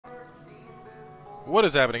What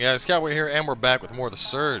is happening, guys? Cowboy here, and we're back with more of the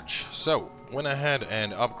Surge. So, went ahead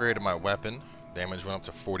and upgraded my weapon. Damage went up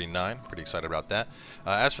to 49. Pretty excited about that.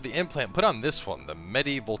 As for the implant, put on this one,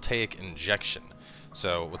 the voltaic injection.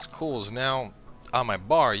 So, what's cool is now on my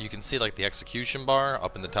bar, you can see like the execution bar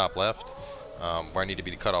up in the top left, where I need to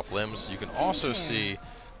be to cut off limbs. You can also see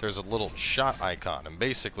there's a little shot icon, and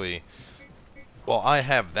basically, well, I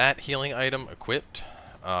have that healing item equipped.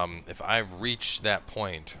 If I reach that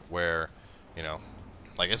point where, you know,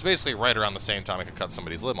 like it's basically right around the same time I could cut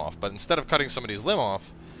somebody's limb off, but instead of cutting somebody's limb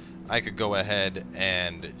off, I could go ahead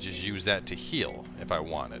and just use that to heal if I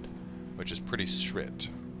wanted, which is pretty strict.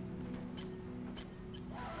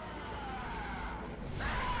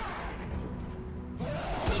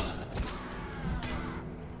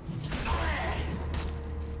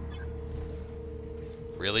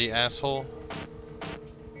 Really, asshole?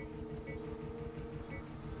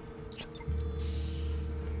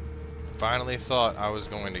 Finally thought I was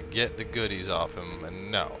going to get the goodies off him,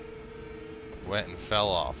 and no. Went and fell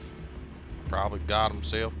off. Probably got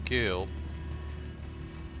himself killed.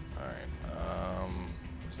 Alright,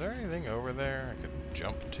 is there anything over there I could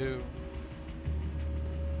jump to?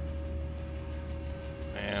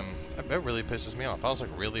 Man, that really pisses me off. I was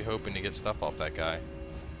like really hoping to get stuff off that guy.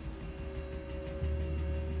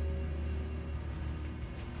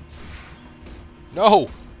 No!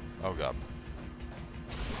 Oh god.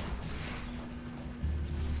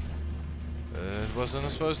 It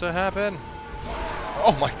wasn't supposed to happen.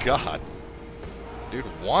 Oh my god. Dude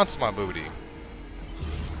wants my booty.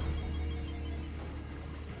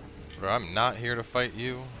 Bro, I'm not here to fight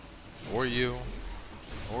you. Or you.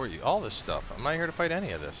 Or you. All this stuff. I'm not here to fight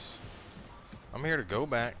any of this. I'm here to go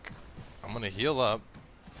back. I'm gonna heal up.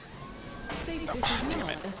 Oh, damn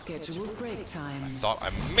it. A scheduled break time. I thought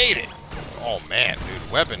I made it. Oh man,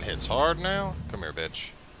 dude. Weapon hits hard now. Come here,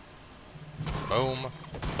 bitch. Boom.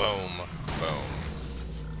 Boom. Boom.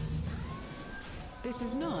 This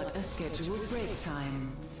is not a scheduled break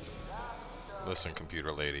time. Listen,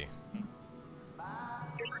 computer lady.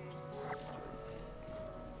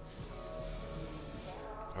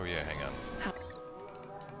 Oh yeah, hang on.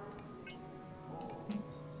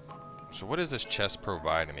 So what is this chest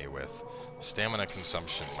providing me with? Stamina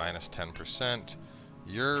consumption minus 10%.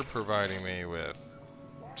 You're providing me with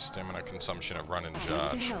stamina consumption of run and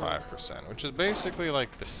dodge 5%, which is basically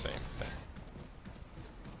like the same thing.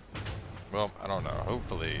 Well, I don't know.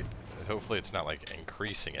 Hopefully it's not like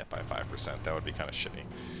increasing it by 5%. That would be kind of shitty.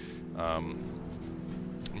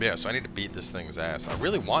 Yeah, so I need to beat this thing's ass. I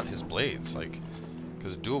really want his blades, like,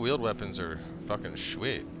 because dual wield weapons are fucking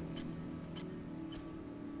sweet.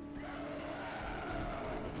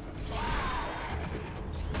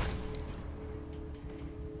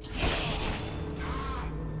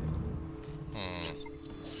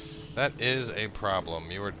 That is a problem.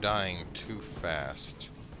 You are dying too fast.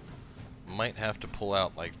 Might have to pull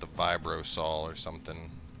out like the vibro saw or something.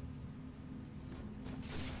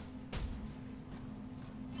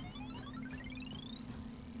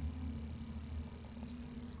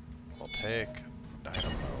 Voltaic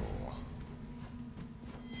dynamo.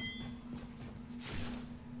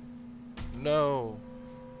 No.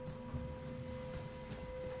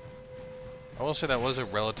 I will say that was a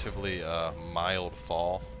relatively mild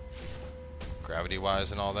fall.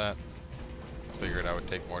 Gravity-wise and all that. Figured I would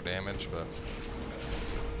take more damage, but...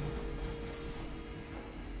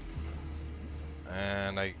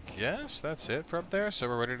 And I guess that's it for up there, so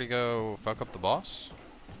we're ready to go fuck up the boss.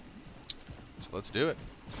 So let's do it.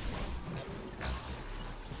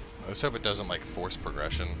 Let's hope it doesn't, like, force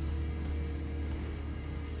progression.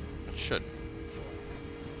 It shouldn't.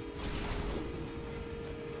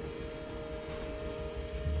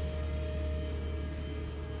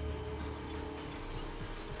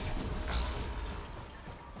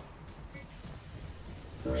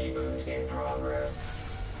 Reboot in progress.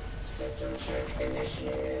 System check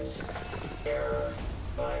initiated. Error.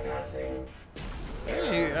 Bypassing.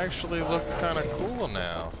 Hey, you actually look kind of cool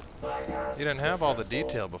now. You didn't have all the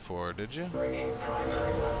detail before, did you? Bringing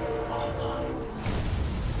primary weapon online.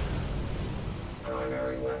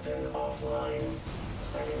 Primary weapon offline.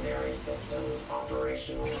 Secondary systems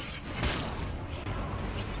operational.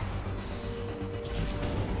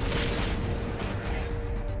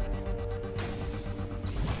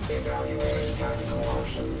 Evaluating tactical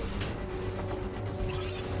options.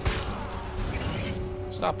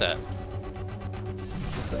 Stop that.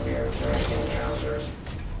 Severe threat encountered.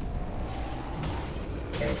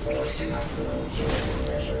 Enforce maximum punitive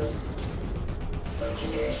measures.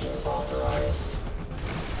 Subjugation authorized.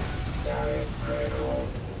 Status critical.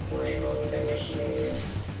 Reboot initiated.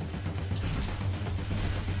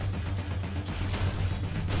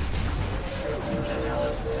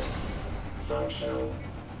 Analysis. Functional.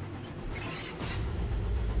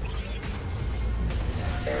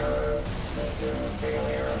 Error. System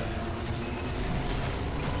failure.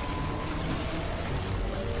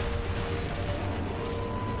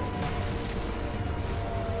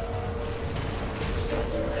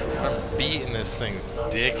 I'm beating this thing's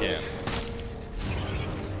dick in.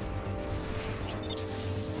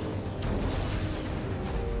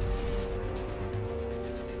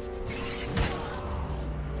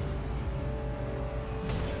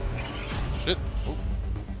 Shit. Ooh.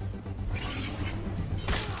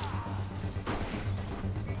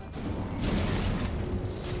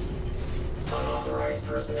 Unauthorized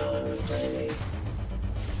personnel in vicinity.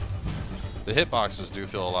 The hitboxes do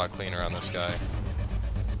feel a lot cleaner on this guy.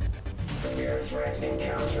 Severe threat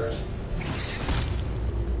encountered.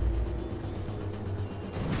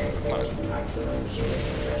 Enforce maximum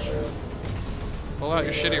security measures. Pull out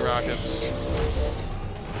your shitty rockets. Implemented.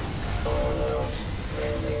 Overload.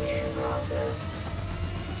 Cleansing in process.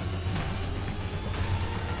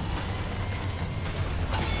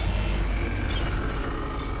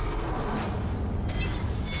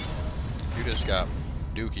 You just got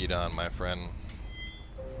dookied on, my friend.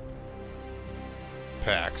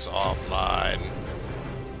 P.A.X offline.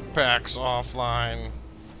 P.A.X offline.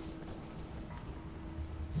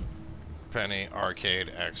 Penny Arcade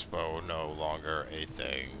Expo no longer a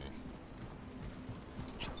thing.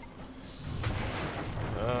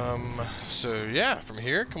 So yeah, from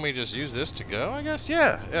here, can we just use this to go, I guess?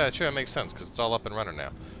 Yeah, sure, that makes sense, because it's all up and running now.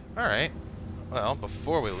 Alright. Well,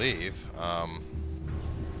 before we leave,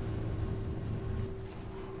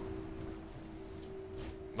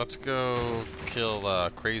 let's go kill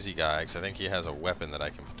Crazy Guy, because I think he has a weapon that I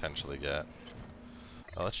can potentially get.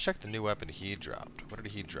 Let's check the new weapon he dropped. What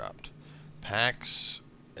did he drop? P.A.X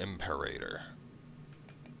Imperator.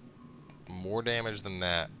 More damage than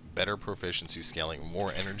that, better proficiency scaling,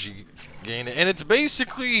 more energy gain, and it's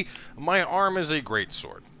basically my arm is a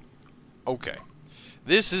greatsword. Okay.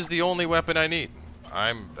 This is the only weapon I need.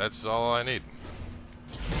 That's all I need.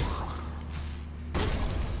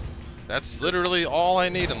 That's literally all I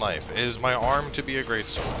need in life, is my arm to be a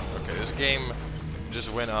greatsword. Okay, this game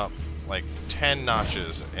just went up like 10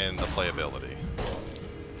 notches in the playability.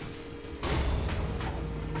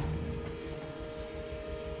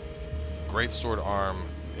 Greatsword arm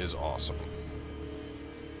is awesome.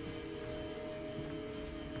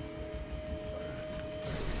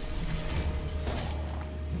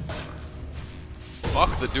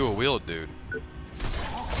 Fuck the dual wield, dude.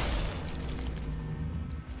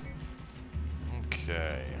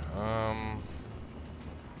 Okay, I'm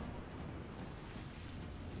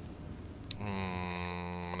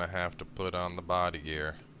gonna have to put on the body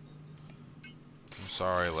gear. I'm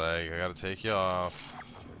sorry, leg, I gotta take you off.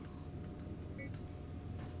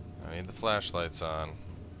 I need the flashlights on.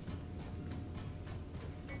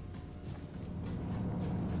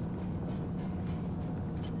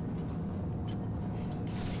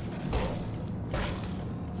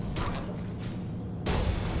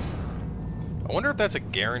 I wonder if that's a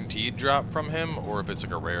guaranteed drop from him, or if it's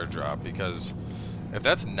like a rare drop, because if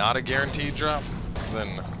that's not a guaranteed drop,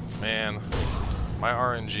 then, man, my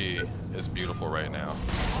RNG is beautiful right now.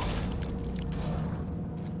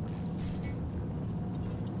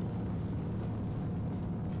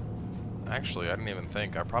 Actually, I didn't even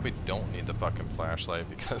think. I probably don't need the fucking flashlight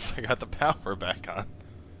because I got the power back on.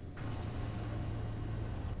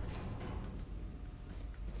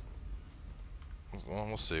 Well,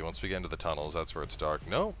 we'll see. Once we get into the tunnels, that's where it's dark.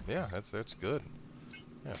 No, yeah, that's good.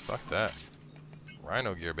 Yeah, fuck that.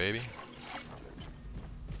 Rhino gear, baby.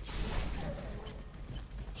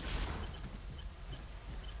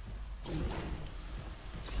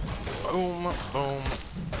 Boom, boom,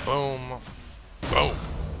 boom, boom.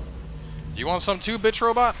 You want some too, bitch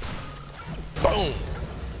robot? Boom!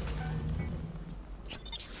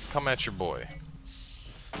 Come at your boy.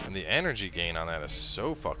 And the energy gain on that is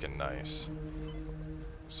so fucking nice.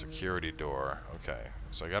 Security door. Okay.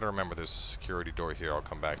 So I gotta remember there's a security door here. I'll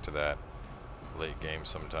come back to that late game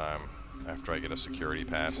sometime. After I get a security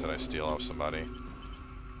pass that I steal off somebody.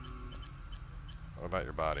 What about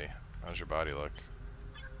your body? How's your body look?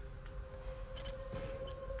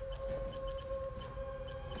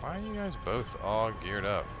 Why are you guys both all geared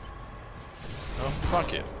up? Oh,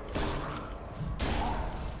 fuck it.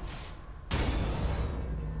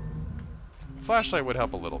 A flashlight would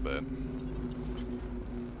help a little bit.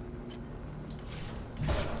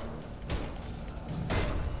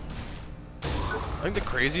 I think the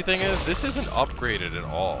crazy thing is, this isn't upgraded at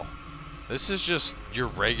all. This is just your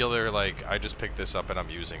regular, like, I just picked this up and I'm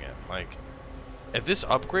using it. Like, If this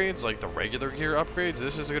upgrades, like the regular gear upgrades,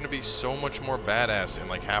 this is going to be so much more badass in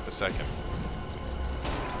like half a second.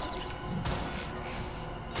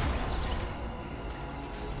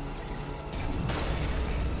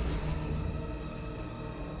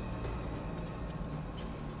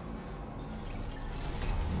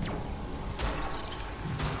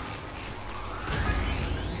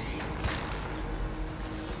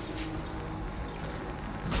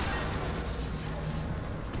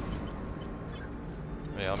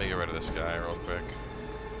 Yeah, let me get rid of this guy real quick.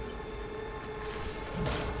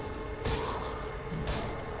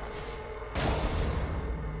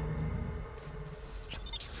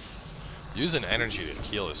 Using energy to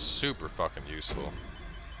heal is super fucking useful.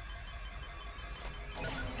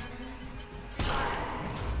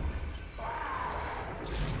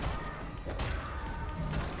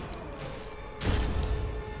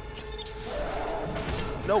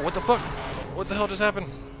 No, what the fuck? What the hell just happened?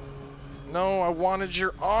 No, I wanted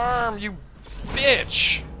your arm, you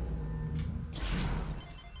bitch!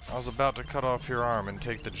 I was about to cut off your arm and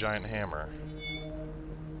take the giant hammer.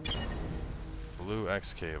 Blue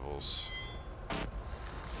X cables.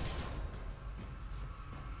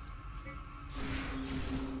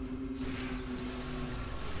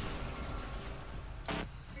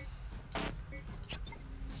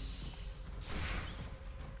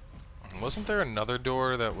 Wasn't there another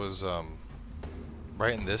door that was,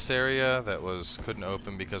 right in this area that couldn't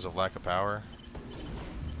open because of lack of power?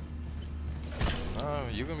 Oh,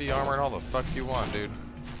 you can be armored all the fuck you want, dude.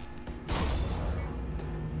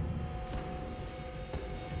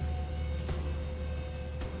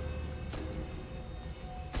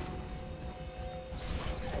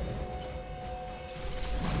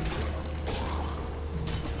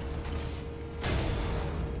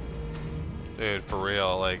 Dude, for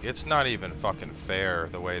real, like, it's not even fucking fair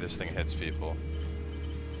the way this thing hits people.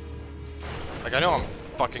 Like, I know I'm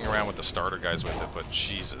fucking around with the starter guys with it, but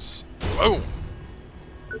Jesus. Boom!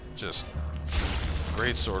 Just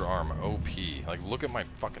great sword arm, OP. Like, look at my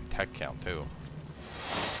fucking tech count, too.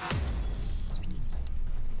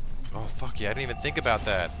 Oh, fuck yeah, I didn't even think about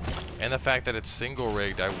that. And the fact that it's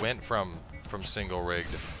single-rigged, I went from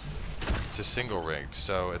single-rigged to single-rigged.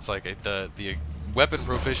 So, it's like the weapon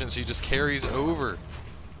proficiency just carries over.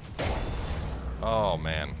 Oh,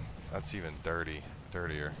 man. That's even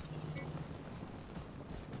dirtier.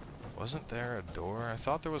 Wasn't there a door? I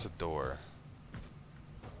thought there was a door.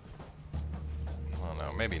 I don't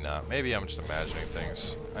know. Maybe not. Maybe I'm just imagining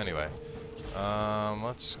things. Anyway.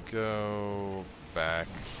 Let's go back.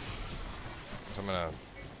 'Cause I'm gonna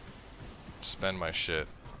spend my shit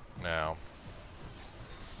now.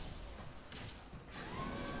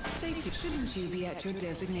 Safety, shouldn't you be at your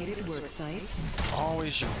designated work site?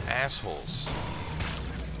 Always you assholes.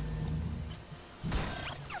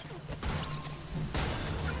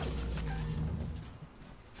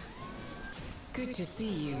 Good to see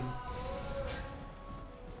you.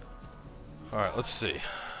 Alright, let's see.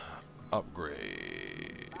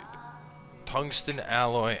 Upgrade. Tungsten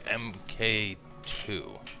alloy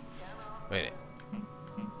MK2. Wait.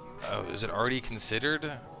 Oh, is it already considered?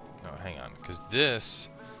 No, hang on. Because this,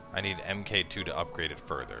 I need MK2 to upgrade it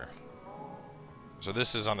further. So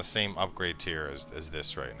this is on the same upgrade tier as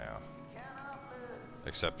this right now.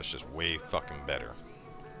 Except it's just way fucking better.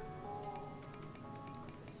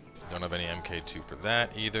 Don't have any MK2 for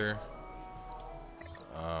that either.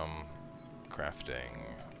 Crafting.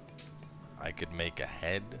 I could make a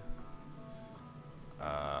head.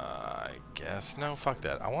 I guess. No, fuck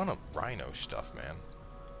that. I want a rhino stuff, man.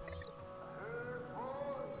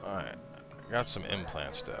 Alright. Got some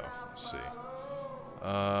implants, though. Let's see.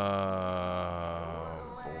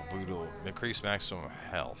 Voodoo. Increase maximum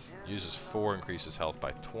health. Uses 4, increases health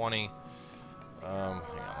by 20. Hang on,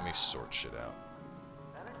 let me sort shit out.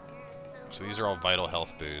 So these are all vital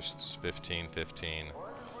health boosts. 15, 15.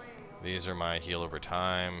 These are my heal over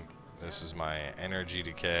time. This is my energy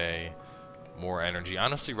decay. More energy.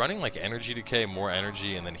 Honestly, running like energy decay, more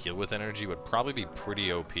energy, and then heal with energy would probably be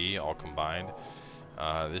pretty OP all combined.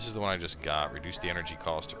 This is the one I just got. Reduce the energy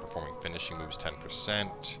cost of performing finishing moves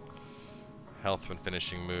 10%. Health when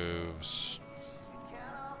finishing moves.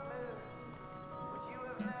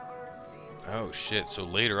 Oh shit, so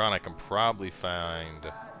later on I can probably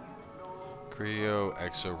find CREO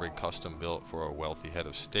Exo Rig custom built for a wealthy head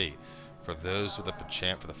of state. For those with a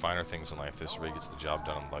penchant for the finer things in life, this rig gets the job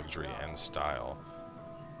done in luxury and style.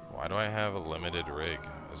 Why do I have a limited rig?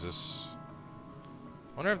 Is this...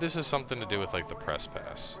 I wonder if this is something to do with like the press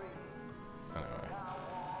pass. Anyway.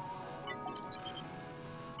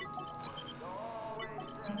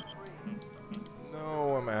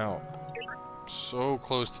 No, I'm out. So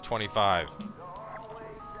close to 25.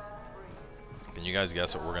 Can you guys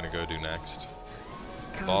guess what we're gonna go do next?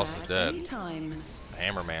 The Come boss is back dead. anytime. The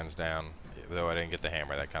hammerman's down. Though I didn't get the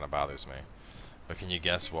hammer, that kind of bothers me. But can you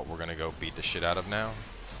guess what we're gonna go beat the shit out of now?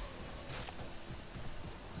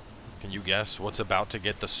 Can you guess what's about to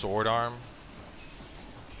get the sword arm?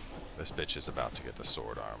 This bitch is about to get the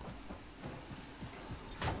sword arm.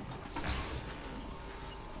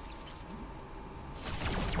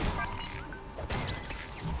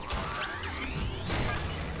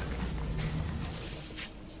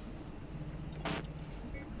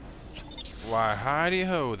 Why,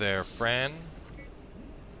 hidey-ho there, friend.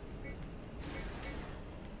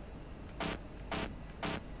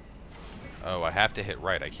 Oh, I have to hit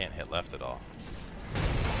right. I can't hit left at all.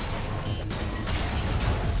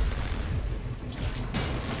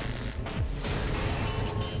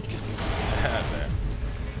 There.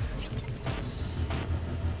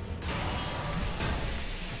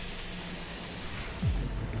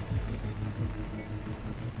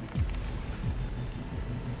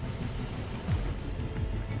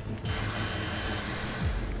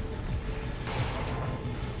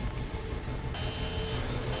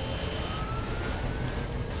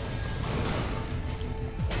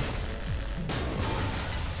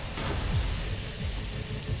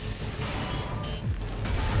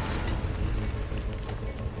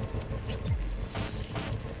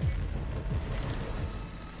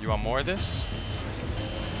 You want more of this?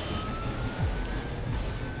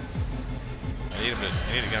 I need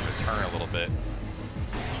to get him to turn a little bit.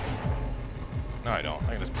 No, I don't.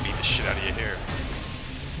 I can just beat the shit out of you here.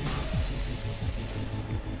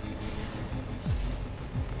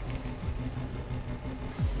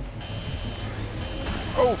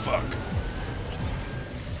 Oh, fuck.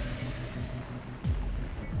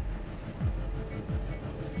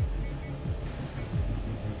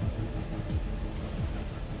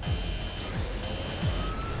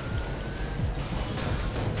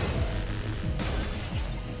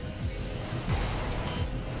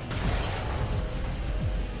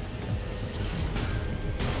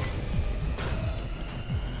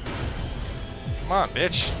 Come on,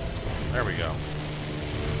 bitch. There we go.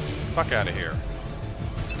 Fuck out of here.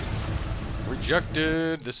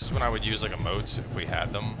 Rejected. This is when I would use like emotes if we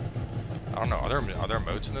had them. I don't know. Are there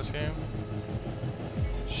emotes in this game?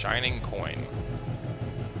 Shining coin.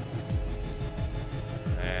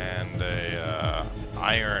 And a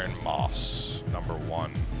iron moss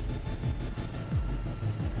 #1.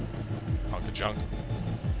 Hunk of junk.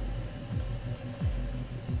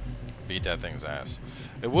 Beat that thing's ass.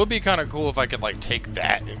 It would be kind of cool if I could like take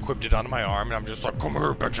that and equip it onto my arm and I'm just like, come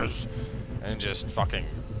here, bitches, and just fucking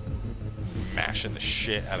mashing the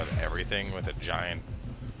shit out of everything with a giant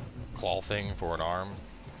claw thing for an arm.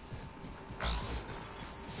 I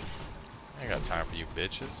ain't got time for you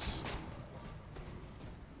bitches.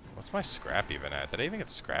 What's my scrap even at? Did I even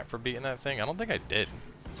get scrap for beating that thing? I don't think I did.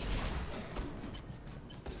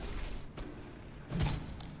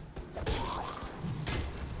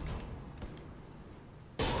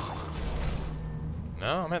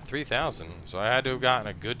 No, I'm at 3,000, so I had to have gotten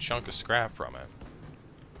a good chunk of scrap from it.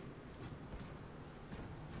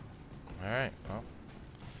 Alright, well.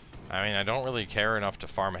 I mean, I don't really care enough to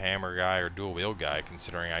farm hammer guy or dual wield guy,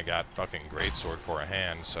 considering I got fucking greatsword for a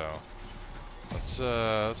hand, so... Let's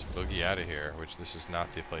boogie out of here, which this is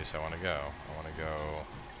not the place I want to go. I want to go...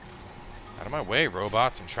 Out of my way,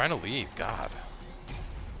 robots. I'm trying to leave. God.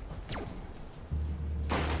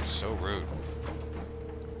 So rude.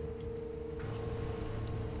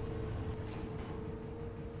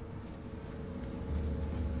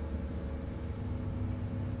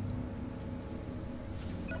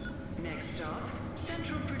 Next stop,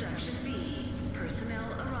 Central Production B.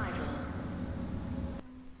 Personnel arrival.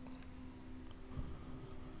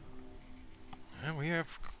 And we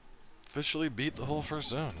have officially beat the whole first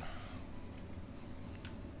zone. I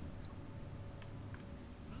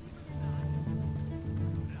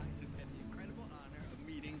just had the incredible honor of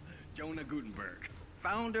meeting Jonah Gutenberg,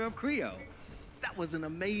 founder of CREO. That was an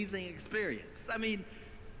amazing experience. I mean,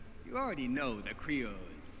 you already know that CREO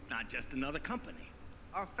is not just another company.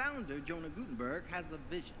 Our founder, Jonah Gutenberg, has a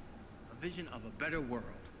vision of a better world.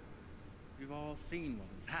 We've all seen what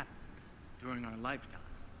has happened during our lifetime.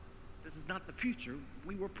 This is not the future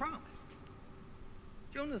we were promised.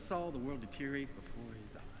 Jonah saw the world deteriorate before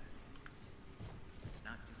his eyes.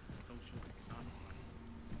 Not just the social, economic,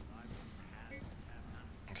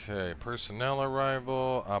 Okay, personnel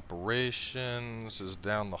arrival, operations is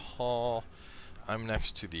down the hall. I'm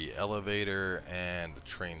next to the elevator and the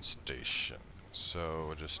train station.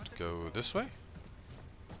 So just go this way.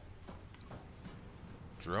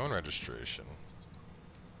 Drone registration.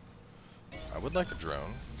 I would like a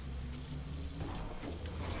drone.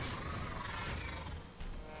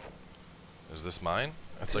 Is this mine?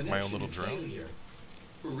 That's like my own little drone. Failure.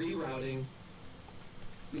 Rerouting.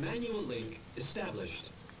 Manual link established.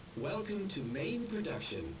 Welcome to main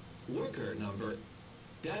production. Worker number.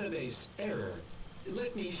 Database error.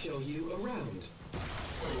 Let me show you around.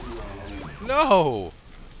 No!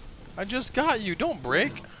 I just got you. Don't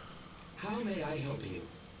break. How may I help you?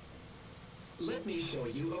 Let me show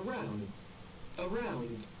you around.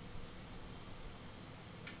 Around.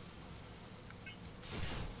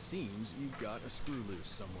 Seems you've got a screw loose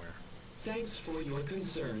somewhere. Thanks for your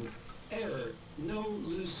concern. Error. No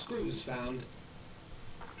loose screws found.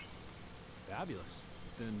 Fabulous.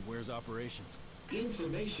 Then where's operations?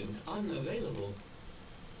 Information unavailable.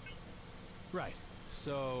 Right.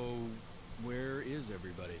 So, where is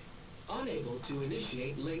everybody? Unable to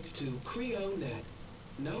initiate link to CREO net.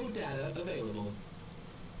 No data available.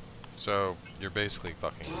 So, you're basically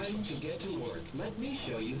fucking Time useless. to get to work. Let me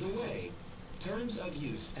show you the way. Terms of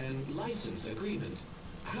use and license agreement.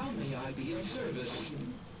 How may I be of service?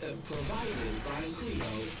 Provided by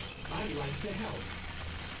CREO. I'd like to help.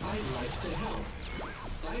 I'd like to help.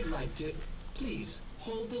 I'd like to... Please,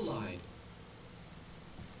 hold the line.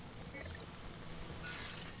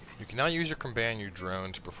 You can now use your companion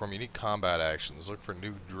drone to perform unique combat actions. Look for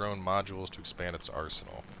new drone modules to expand its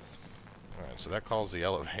arsenal. Alright, so that calls the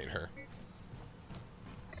elevator.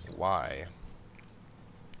 Why?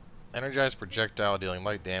 Energized projectile dealing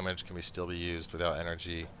light damage can still be used without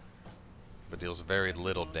energy, but deals very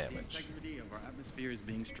little damage. The integrity of our atmosphere is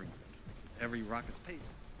being strengthened. Every rocket's paid.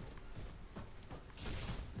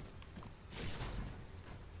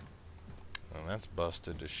 And that's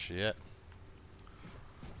busted to shit.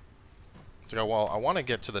 So, well, I want to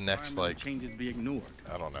get to the next, like, Changes be ignored.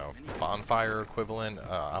 I don't know, bonfire equivalent,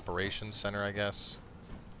 operations center, I guess.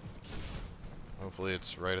 Hopefully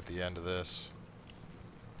it's right at the end of this.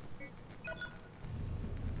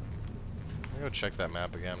 Let me go check that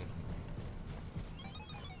map again.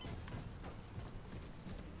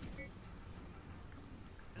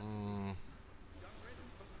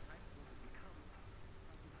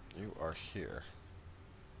 You are here.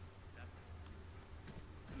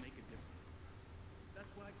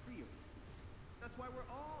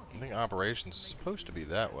 I think operations is supposed to be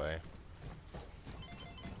that way.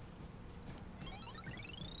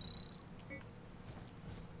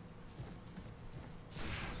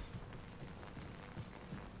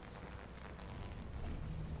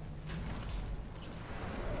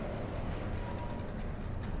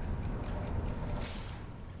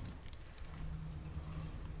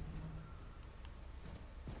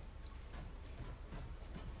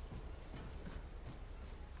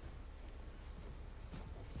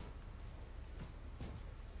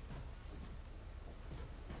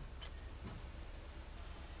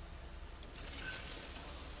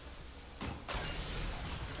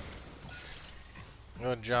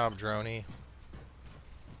 Good job, Droney.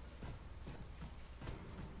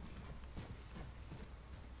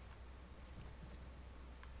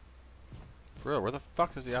 For real, where the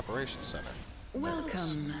fuck is the operations center?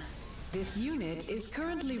 Welcome. This unit is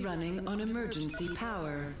currently running on emergency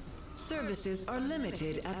power. Services are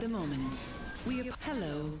limited at the moment.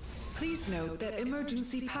 Hello. Please note that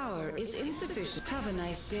emergency power is insufficient. Have a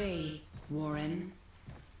nice day, Warren.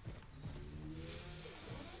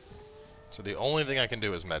 So the only thing I can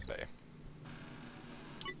do is medbay.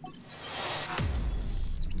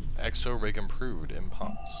 Exo rig improved.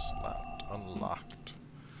 Impulse locked. Unlocked.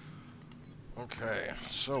 Okay,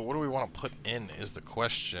 so what do we want to put in is the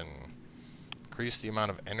question. Increase the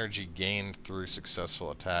amount of energy gained through successful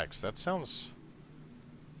attacks. That sounds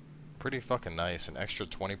pretty fucking nice. An extra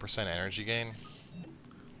 20% energy gain.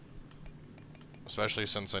 Especially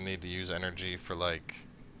since I need to use energy for, like,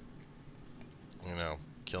 you know,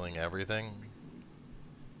 killing everything.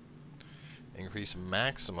 Increase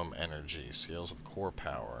maximum energy. Scales with core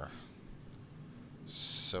power.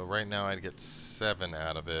 So right now I'd get 7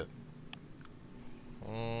 out of it.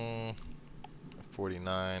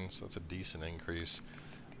 49, so that's a decent increase.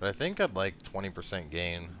 But I think I'd like 20%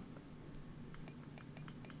 gain.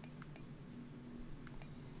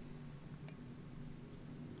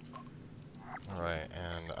 Alright,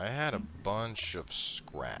 and I had a bunch of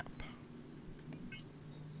scrap.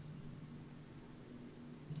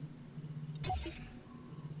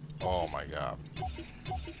 Oh my god.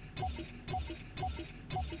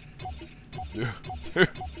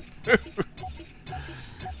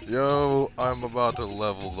 Yo, I'm about to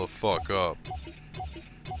level the fuck up.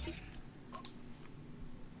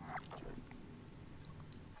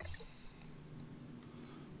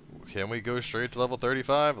 Can we go straight to level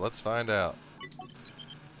 35? Let's find out.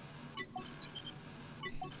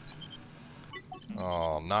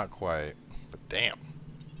 Oh, not quite. But damn.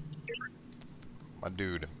 My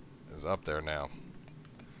dude is up there now.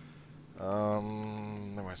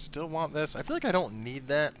 Do I still want this? I feel like I don't need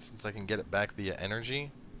that since I can get it back via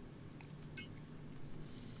energy.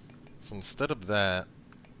 So instead of that,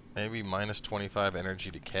 maybe minus 25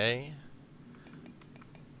 energy decay.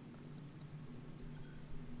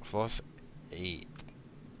 Plus 8.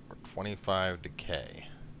 Or 25 decay.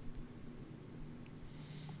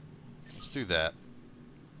 Let's do that.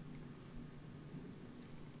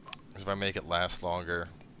 Because if I make it last longer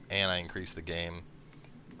and I increase the game,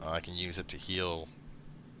 I can use it to heal.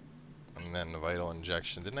 And then the vital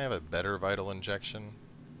injection. Didn't I have a better vital injection?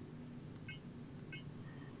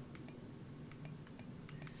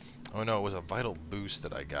 Oh no, it was a vital boost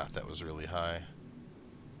that I got that was really high.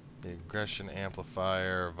 The aggression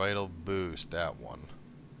amplifier, vital boost, that one.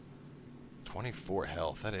 24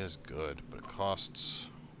 health, that is good, but it costs...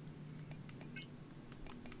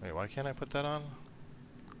 Wait, why can't I put that on?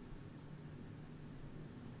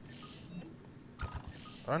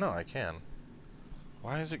 Oh no, I can.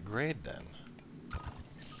 Why is it grade then?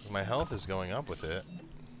 'Cause my health is going up with it.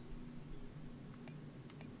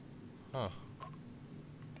 Huh.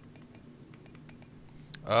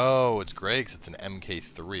 Oh, it's grade 'cause it's an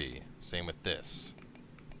MK3. Same with this.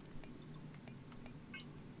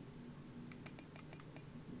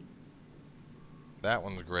 That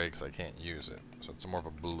one's grade 'cause I can't use it. So it's more of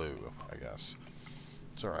a blue, I guess.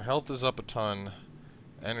 So our health is up a ton.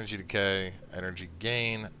 Energy decay, energy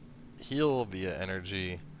gain, heal via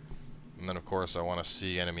energy, and then of course I want to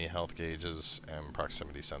see enemy health gauges and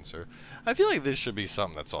proximity sensor. I feel like this should be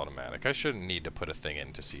something that's automatic. I shouldn't need to put a thing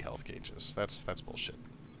in to see health gauges. That's bullshit.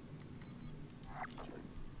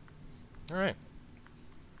 Alright.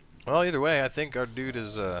 Well, either way, I think our dude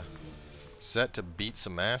is set to beat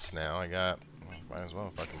some ass now. Might as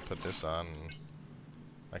well if I can put this on.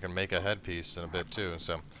 I can make a headpiece in a bit too,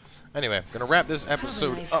 so... Anyway, I'm going to wrap this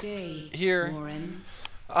episode up here. Warren.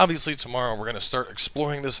 Obviously, tomorrow we're going to start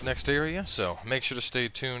exploring this next area, so make sure to stay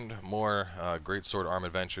tuned. More Great Sword Arm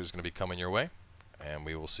adventures going to be coming your way, and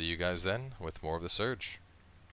we will see you guys then with more of The Surge.